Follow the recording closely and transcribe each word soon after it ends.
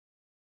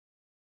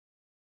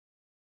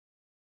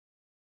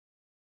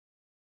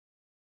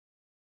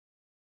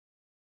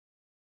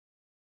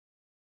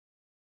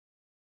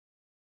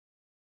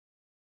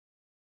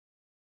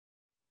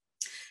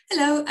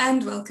Hello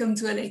and welcome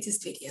to our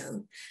latest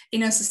video.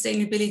 In our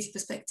Sustainability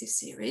Perspective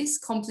series,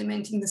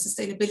 complementing the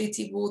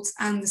Sustainability Awards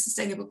and the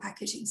Sustainable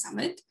Packaging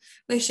Summit,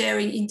 we're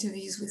sharing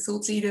interviews with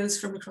thought leaders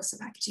from across the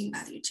packaging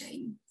value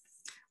chain.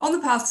 On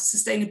the path to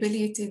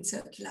sustainability and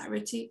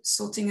circularity,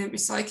 sorting and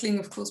recycling,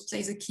 of course,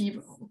 plays a key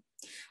role.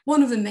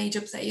 One of the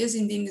major players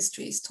in the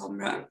industry is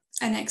Tomra,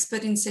 an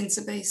expert in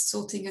sensor-based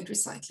sorting and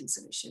recycling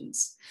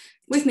solutions.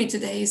 With me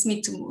today is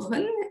Mithu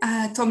Mohren,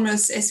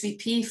 Tomra's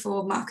SVP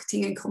for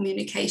Marketing and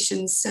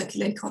Communications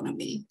Circular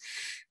Economy.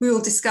 We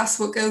will discuss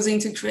what goes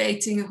into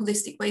creating a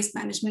holistic waste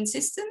management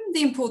system,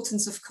 the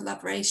importance of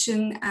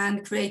collaboration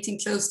and creating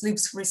closed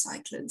loops for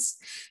recyclers,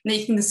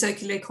 making the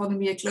circular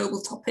economy a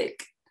global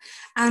topic.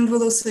 And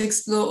we'll also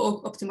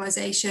explore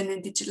optimization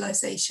and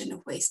digitalisation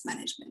of waste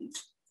management.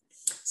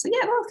 So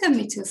yeah, welcome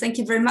Mithu. Thank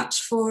you very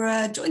much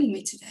for joining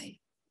me today.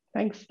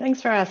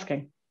 Thanks for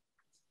asking.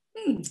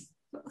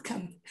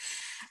 Welcome.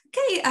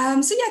 Okay,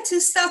 so yeah,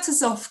 to start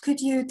us off, could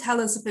you tell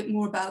us a bit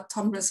more about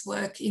Tomra's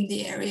work in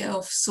the area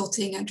of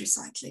sorting and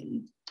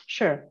recycling?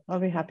 Sure, I'll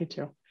be happy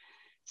to.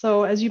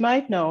 So as you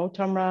might know,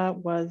 Tomra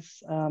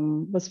was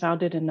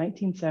founded in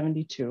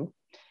 1972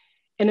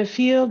 in a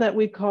field that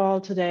we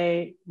call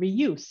today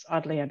reuse,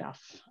 oddly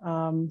enough.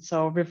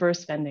 So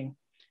reverse vending.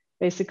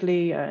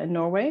 Basically, in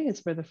Norway,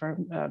 it's where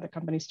the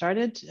company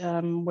started,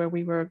 where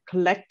we were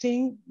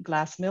collecting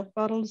glass milk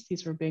bottles.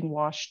 These were being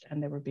washed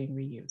and they were being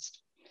reused.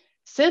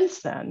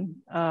 Since then,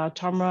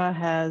 Tomra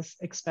has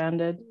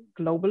expanded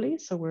globally.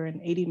 So we're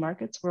in 80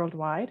 markets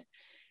worldwide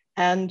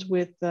and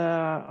with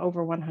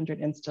over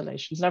 100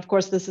 installations. And of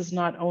course, this is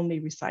not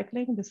only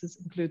recycling,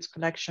 includes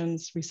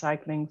collections,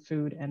 recycling,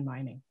 food, and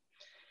mining.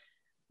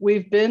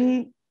 We've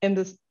been in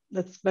this,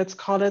 let's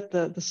call it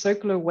the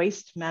circular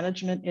waste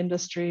management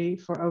industry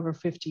for over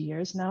 50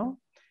 years now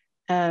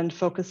and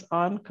focus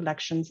on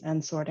collections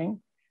and sorting.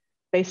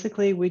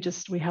 Basically, we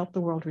help the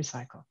world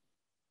recycle.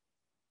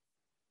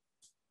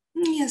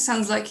 Yeah,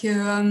 sounds like you're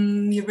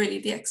really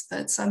the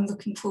expert. So I'm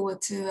looking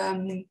forward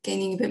to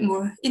gaining a bit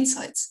more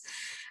insights.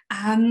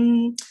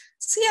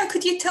 So yeah,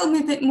 could you tell me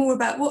a bit more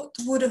about what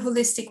would a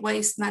holistic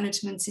waste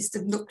management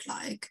system look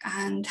like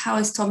and how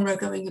is Tomra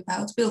going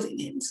about building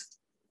it?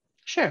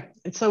 Sure.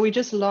 So we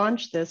just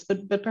launched this,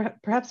 but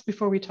perhaps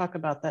before we talk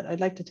about that,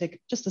 I'd like to take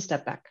just a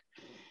step back.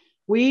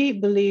 We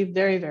believe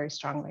very, very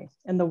strongly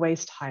in the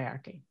waste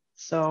hierarchy.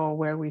 So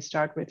where we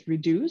start with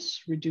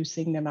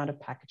reducing the amount of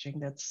packaging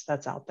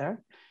that's out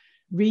there,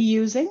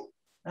 reusing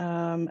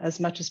as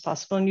much as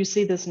possible. And you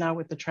see this now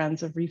with the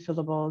trends of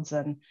refillables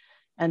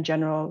and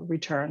general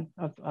return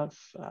of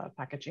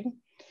packaging.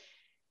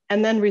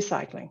 And then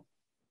recycling.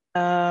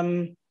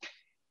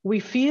 We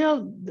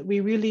feel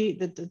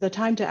that the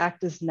time to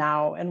act is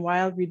now. And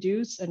while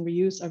reduce and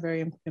reuse are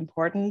very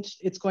important,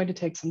 it's going to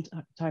take some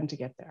time to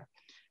get there.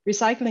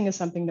 Recycling is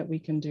something that we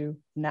can do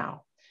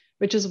now,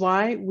 which is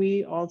why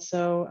we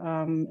also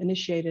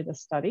initiated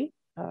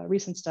a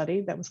recent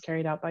study that was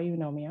carried out by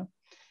Eunomia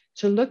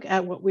to look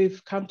at what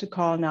we've come to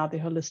call now the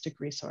holistic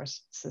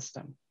resource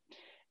system.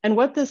 And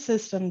what this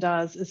system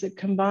does is it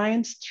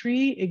combines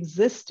three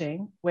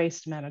existing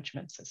waste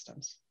management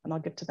systems. And I'll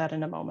get to that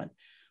in a moment.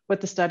 What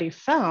the study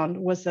found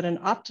was that an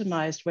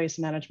optimized waste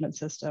management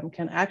system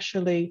can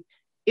actually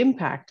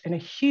impact in a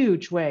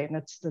huge way, and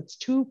that's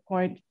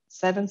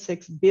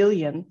 2.76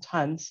 billion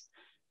tons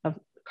of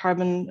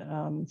carbon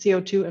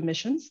CO2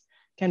 emissions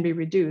can be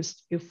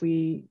reduced if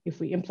we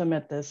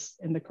implement this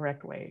in the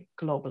correct way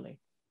globally.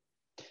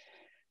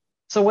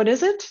 So what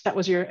is it? That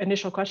was your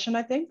initial question,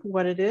 I think,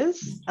 what it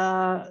is.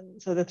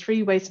 So the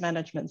three waste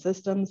management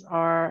systems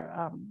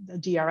are the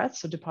DRS,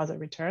 so deposit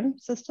return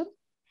system,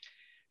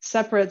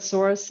 separate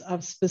source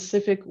of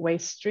specific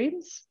waste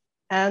streams,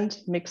 and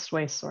mixed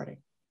waste sorting.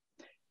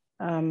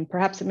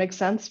 Perhaps it makes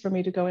sense for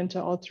me to go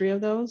into all three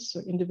of those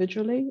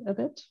individually a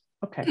bit.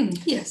 Okay.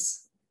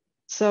 Yes.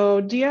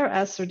 So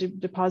DRS, or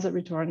deposit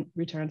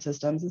return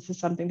systems, this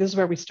is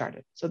where we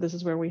started. So this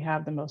is where we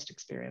have the most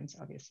experience,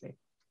 obviously.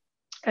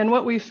 And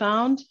what we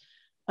found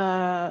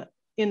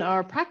in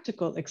our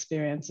practical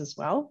experience as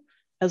well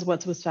as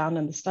what was found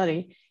in the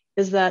study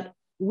is that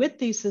with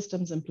these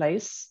systems in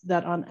place,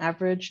 that on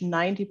average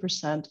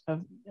 90%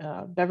 of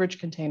beverage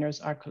containers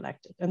are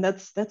collected. And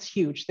that's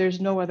huge.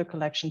 There's no other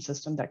collection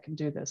system that can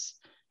do this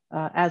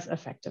as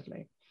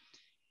effectively.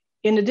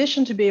 In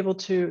addition to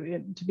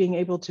being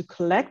able to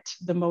collect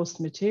the most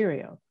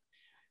material,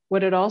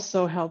 what it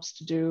also helps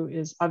to do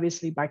is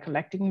obviously by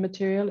collecting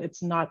material,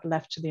 it's not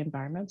left to the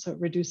environment. So it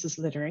reduces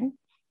littering,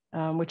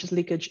 which is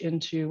leakage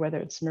into whether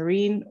it's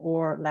marine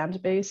or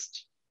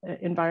land-based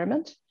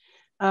environment.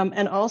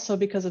 And also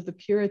because of the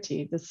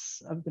purity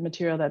of the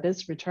material that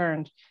is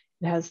returned,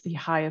 it has the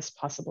highest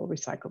possible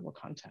recyclable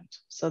content.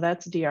 So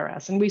that's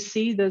DRS. And we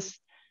see this,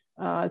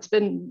 it's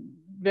been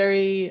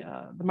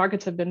the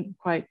markets have been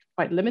quite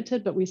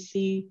limited, but we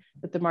see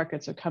that the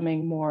markets are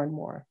coming more and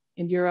more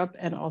in Europe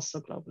and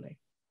also globally.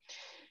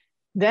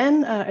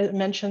 Then I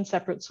mentioned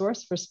separate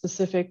source for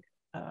specific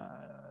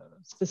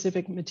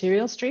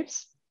material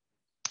streams.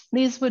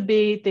 These would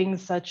be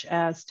things such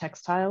as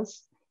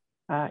textiles,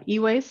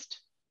 e-waste,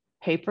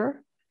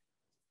 paper,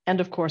 and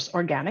of course,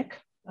 organic,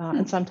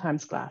 and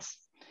sometimes glass.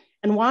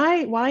 And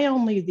why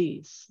only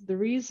these? The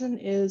reason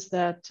is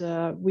that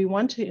we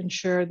want to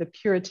ensure the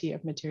purity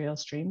of material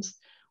streams,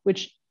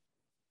 which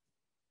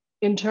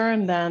in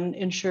turn then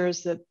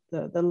ensures that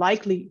the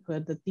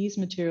likelihood that these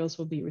materials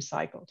will be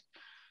recycled.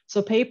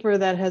 So paper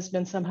that has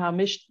been somehow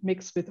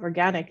mixed with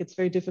organic, it's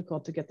very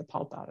difficult to get the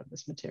pulp out of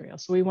this material.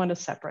 So we want to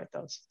separate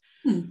those.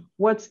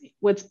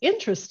 What's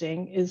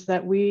interesting is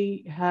that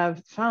we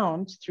have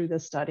found through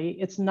this study,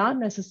 it's not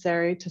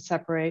necessary to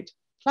separate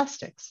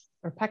plastics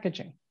or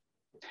packaging,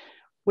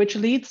 which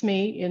leads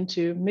me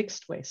into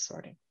mixed waste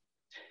sorting.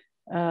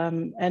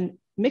 And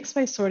mixed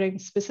waste sorting,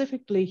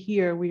 specifically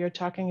here, we are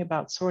talking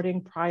about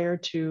sorting prior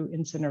to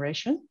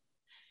incineration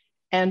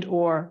and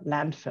or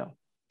landfill.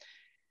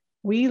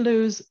 We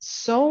lose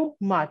so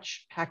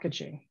much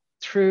packaging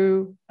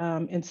through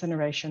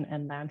incineration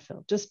and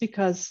landfill, just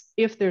because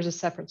if there's a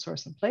separate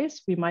source in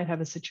place, we might have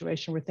a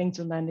situation where things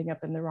are landing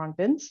up in the wrong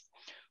bins,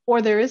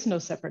 or there is no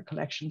separate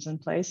collections in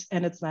place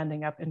and it's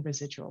landing up in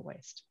residual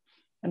waste.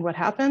 And what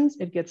happens?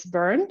 It gets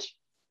burned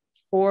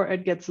or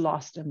it gets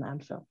lost in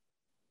landfill.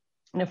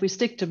 And if we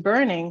stick to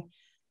burning,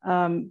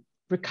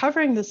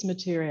 recovering this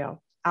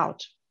material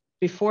out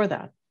before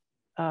that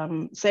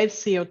saves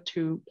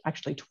CO2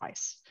 actually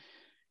twice.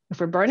 If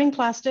we're burning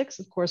plastics,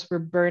 of course, we're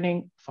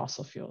burning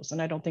fossil fuels.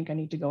 And I don't think I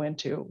need to go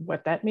into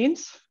what that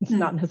means. It's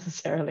not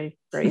necessarily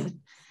great.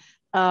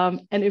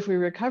 And if we're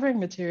recovering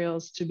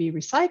materials to be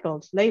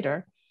recycled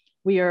later,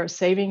 we are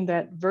saving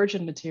that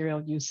virgin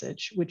material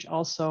usage, which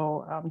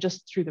also,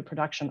 just through the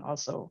production,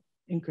 also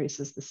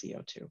increases the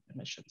CO2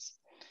 emissions.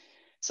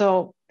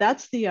 So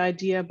that's the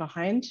idea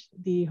behind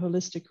the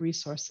holistic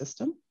resource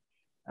system.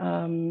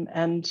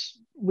 And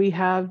we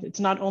have, it's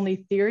not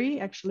only theory,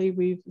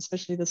 actually,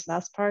 especially this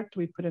last part,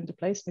 we put into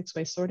place mixed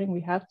waste sorting.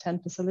 We have 10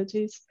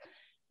 facilities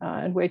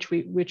in which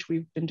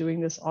we've been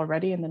doing this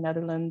already in the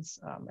Netherlands,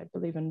 I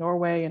believe in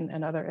Norway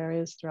and other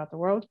areas throughout the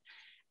world.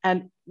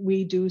 And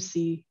we do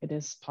see it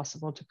is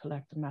possible to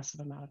collect a massive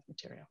amount of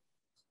material.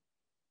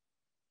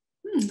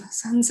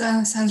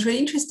 Sounds really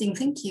interesting,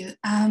 thank you.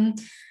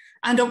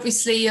 And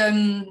obviously,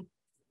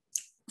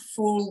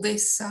 for all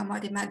this,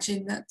 I'd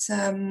imagine that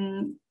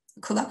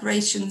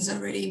collaborations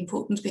are really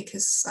important,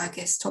 because I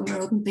guess Tomra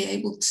wouldn't be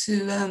able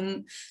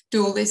to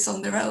do all this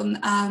on their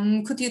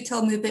own. Could you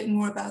tell me a bit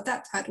more about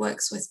that, how it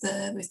works with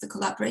the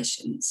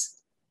collaborations?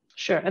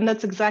 Sure, and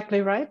that's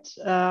exactly right.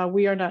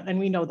 We are not, and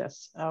we know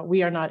this,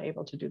 we are not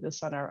able to do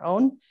this on our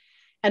own.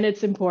 And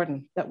it's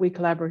important that we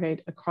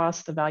collaborate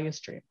across the value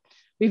stream.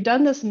 We've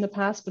done this in the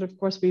past, but of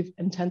course we've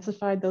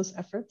intensified those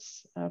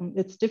efforts.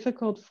 It's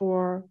difficult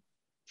for,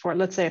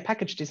 let's say, a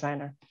package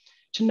designer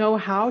to know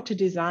how to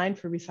design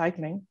for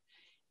recycling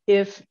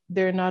if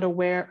they're not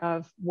aware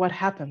of what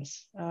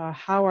happens.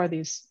 How are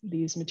these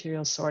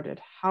materials sorted?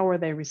 How are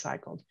they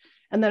recycled?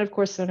 And then of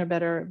course, they're in a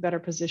better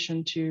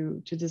position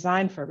to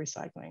design for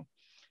recycling.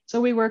 So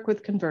we work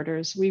with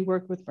converters, we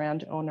work with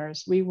brand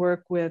owners, we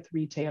work with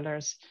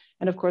retailers,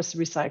 and of course,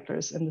 the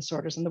recyclers and the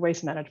sorters and the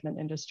waste management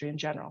industry in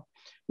general.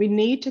 We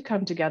need to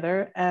come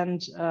together,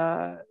 and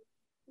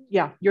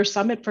your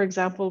summit, for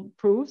example,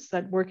 proves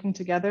that working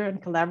together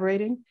and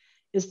collaborating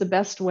is the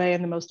best way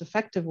and the most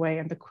effective way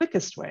and the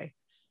quickest way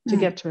to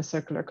get to a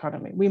circular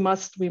economy. We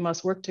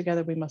must work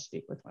together, we must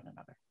speak with one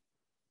another.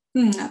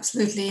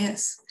 Absolutely,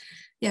 yes.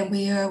 Yeah,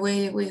 we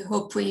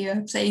hope we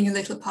are playing a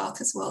little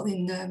part as well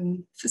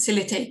in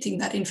facilitating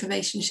that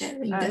information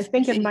sharing. I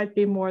think it might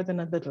be more than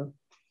a little.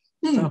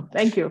 So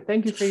thank you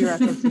for your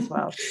efforts as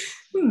well.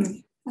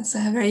 That's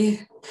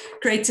very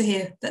great to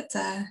hear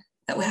that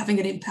we're having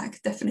an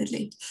impact,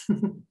 definitely.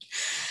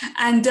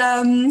 And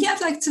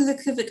I'd like to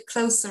look a bit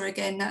closer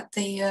again at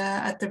the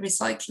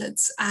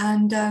recyclates.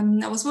 And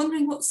I was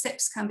wondering what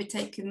steps can be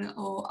taken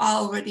or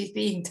are already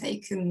being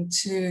taken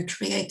to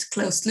create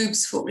closed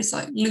loops for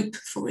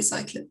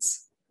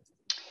recyclates.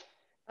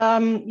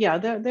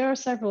 There are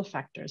several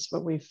factors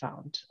what we've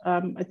found.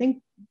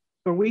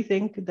 We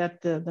think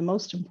that the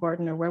most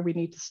important, or where we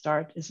need to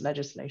start, is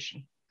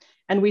legislation.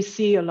 And we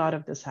see a lot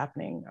of this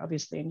happening,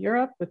 obviously, in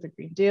Europe with the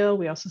Green Deal.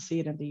 We also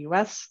see it in the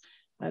US.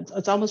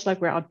 It's almost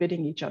like we're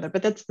outbidding each other,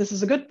 but this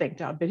is a good thing,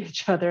 to outbid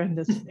each other in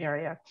this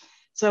area.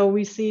 So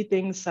we see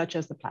things such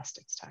as the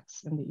plastics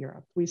tax in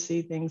Europe. We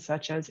see things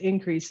such as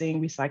increasing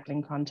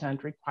recycling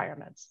content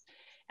requirements.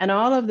 And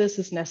all of this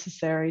is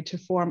necessary to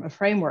form a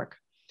framework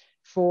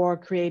for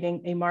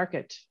creating a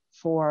market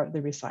for the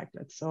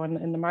recyclates. So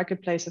in the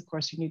marketplace, of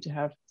course, you need to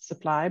have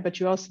supply, but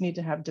you also need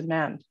to have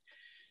demand.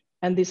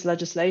 And this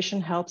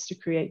legislation helps to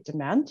create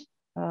demand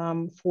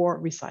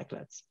for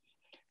recyclates.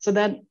 So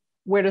then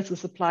where does the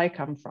supply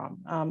come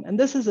from? And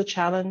this is a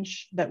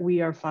challenge that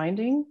we are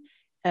finding,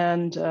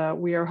 and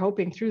we are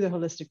hoping through the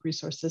holistic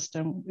resource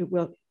system, it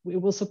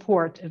will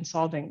support in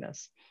solving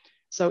this.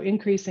 So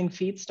increasing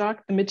feedstock,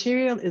 the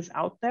material is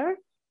out there,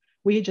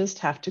 we just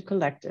have to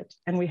collect it,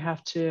 and we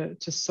have to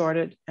sort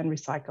it and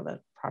recycle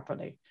it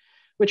properly,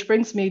 which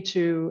brings me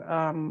to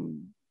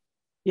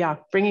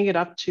bringing it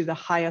up to the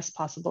highest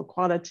possible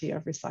quality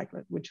of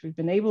recyclate, which we've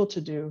been able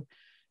to do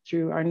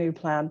through our new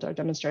plant, our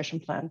demonstration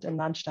plant in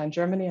Landstein,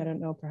 Germany. I don't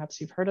know, perhaps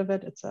you've heard of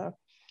it.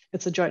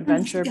 It's a joint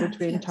venture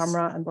between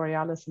Tomra and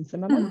Borealis and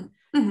Zimmermann,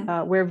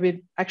 where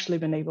we've actually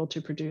been able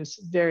to produce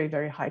very,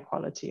 very high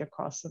quality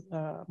across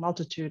a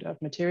multitude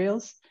of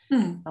materials.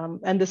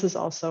 And this is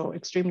also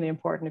extremely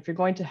important. If you're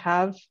going to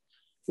have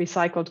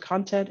recycled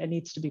content, it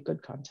needs to be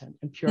good content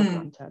and pure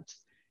content.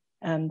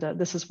 And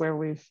this is where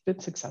we've been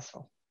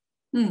successful.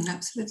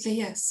 Absolutely,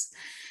 yes.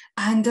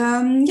 And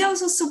yeah, I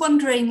was also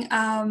wondering,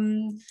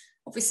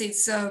 obviously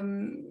it's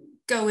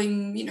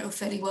going,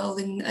 fairly well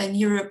in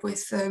Europe with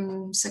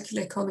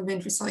circular economy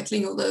and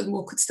recycling, although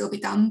more could still be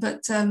done.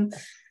 But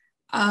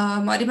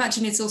I'd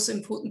imagine it's also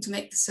important to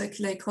make the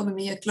circular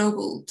economy a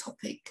global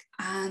topic.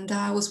 And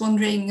I was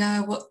wondering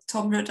what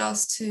Tomra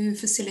does to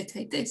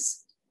facilitate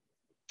this.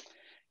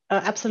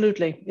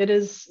 Absolutely, it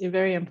is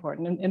very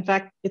important. In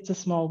fact, it's a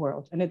small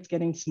world and it's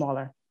getting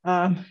smaller.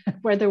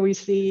 Whether we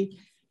see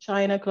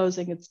China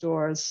closing its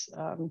doors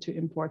to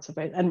imports of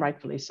it, and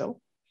rightfully so,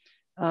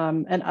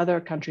 and other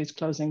countries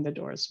closing the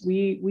doors,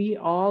 we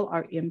all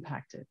are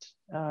impacted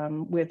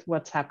with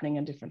what's happening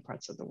in different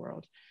parts of the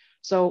world.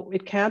 So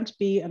it can't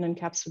be an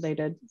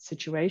encapsulated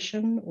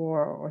situation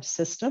or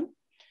system.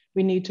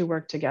 We need to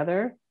work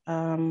together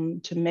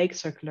to make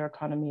circular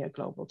economy a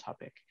global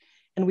topic.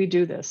 And we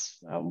do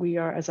this. We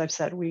are, as I've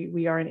said,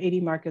 we are in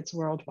 80 markets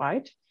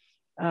worldwide,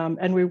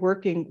 and we're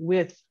working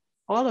with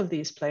all of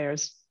these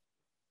players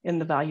in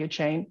the value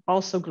chain,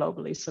 also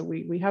globally. So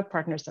we have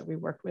partners that we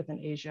work with in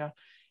Asia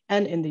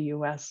and in the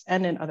US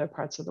and in other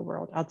parts of the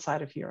world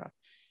outside of Europe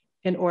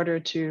in order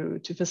to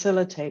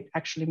facilitate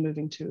actually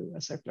moving to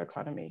a circular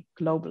economy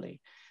globally.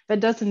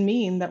 That doesn't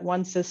mean that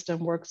one system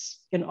works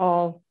in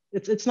all,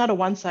 it's not a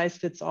one size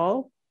fits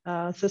all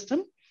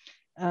system.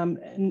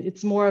 And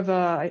it's more of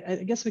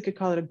I guess we could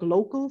call it a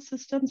global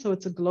system. So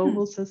it's a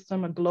global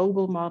system, a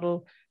global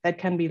model that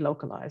can be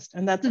localized.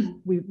 And that's,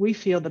 we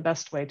feel, the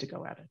best way to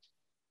go at it.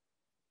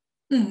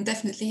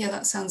 Definitely, yeah,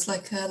 that sounds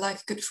like a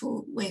good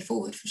way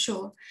forward for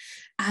sure.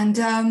 And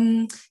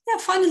yeah,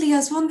 finally, I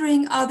was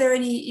wondering, are there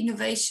any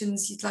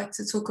innovations you'd like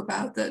to talk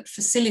about that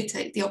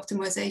facilitate the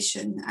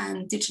optimization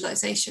and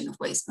digitalization of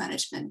waste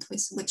management,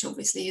 which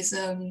obviously is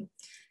an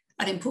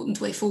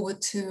important way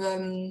forward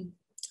to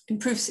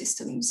improve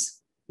systems?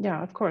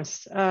 Yeah, of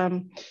course.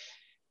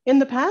 In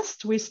the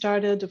past, we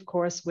started, of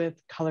course, with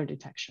color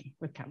detection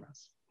with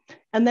cameras.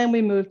 And then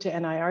we moved to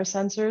NIR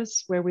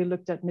sensors, where we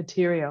looked at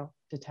material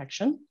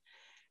detection.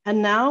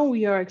 And now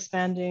we are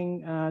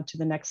expanding to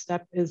the next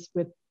step is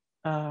with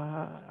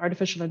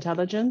artificial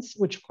intelligence,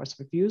 which of course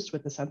we've used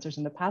with the sensors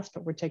in the past,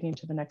 but we're taking it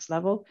to the next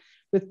level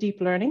with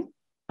deep learning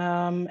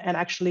and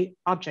actually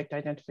object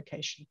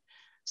identification.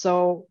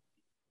 So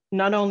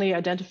not only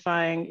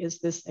identifying, is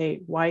this a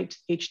white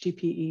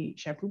HDPE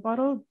shampoo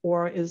bottle,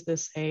 or is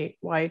this a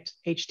white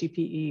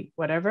HDPE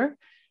whatever,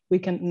 we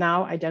can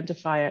now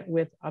identify it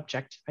with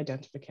object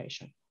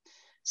identification.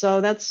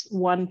 So that's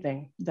one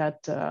thing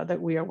that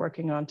we are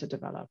working on to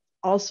develop.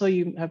 Also,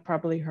 you have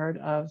probably heard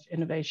of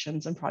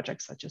innovations and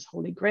projects such as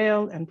Holy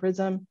Grail and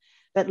Prism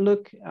that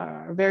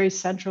are very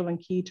central and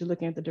key to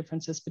looking at the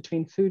differences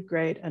between food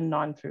grade and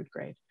non-food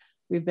grade.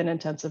 We've been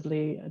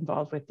intensively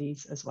involved with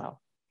these as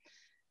well.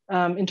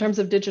 In terms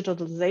of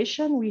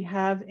digitalization, we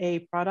have a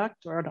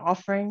product or an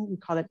offering, we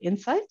call it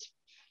Insight,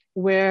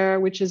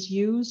 which is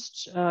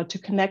used to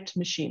connect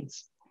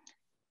machines.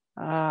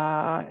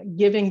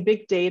 Giving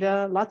big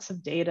data, lots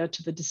of data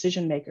to the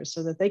decision makers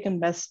so that they can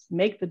best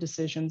make the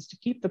decisions to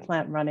keep the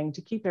plant running,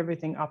 to keep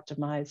everything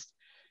optimized,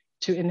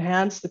 to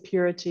enhance the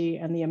purity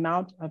and the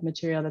amount of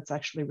material that's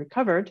actually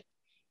recovered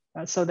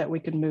so that we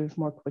can move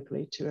more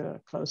quickly to a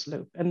closed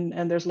loop.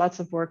 And there's lots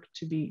of work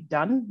to be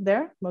done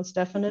there, most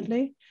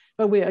definitely.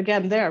 But we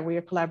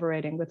are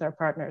collaborating with our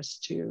partners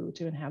to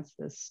enhance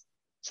this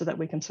so that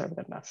we can serve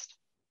them best.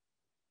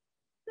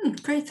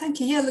 Great,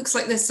 thank you. Yeah, looks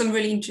like there's some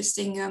really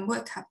interesting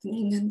work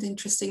happening and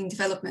interesting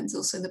developments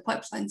also in the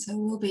pipeline. So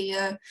we'll be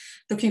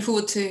looking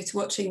forward to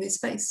watching this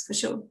space for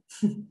sure.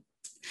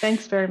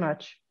 Thanks very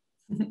much.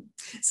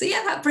 So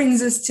yeah, that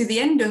brings us to the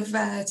end of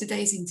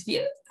today's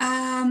interview.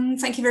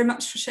 Thank you very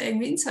much for sharing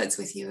the insights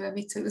with you,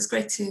 Mithu. It was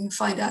great to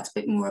find out a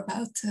bit more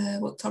about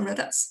what Tomra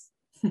does.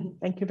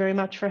 Thank you very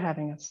much for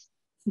having us.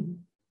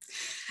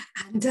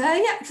 And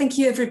yeah, thank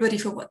you everybody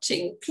for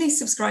watching. Please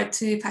subscribe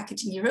to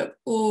Packaging Europe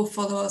or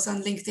follow us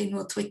on LinkedIn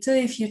or Twitter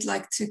if you'd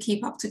like to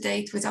keep up to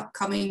date with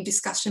upcoming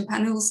discussion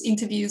panels,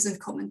 interviews and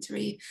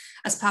commentary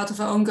as part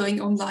of our ongoing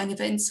online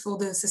events for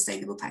the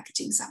Sustainable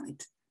Packaging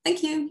Summit.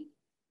 Thank you.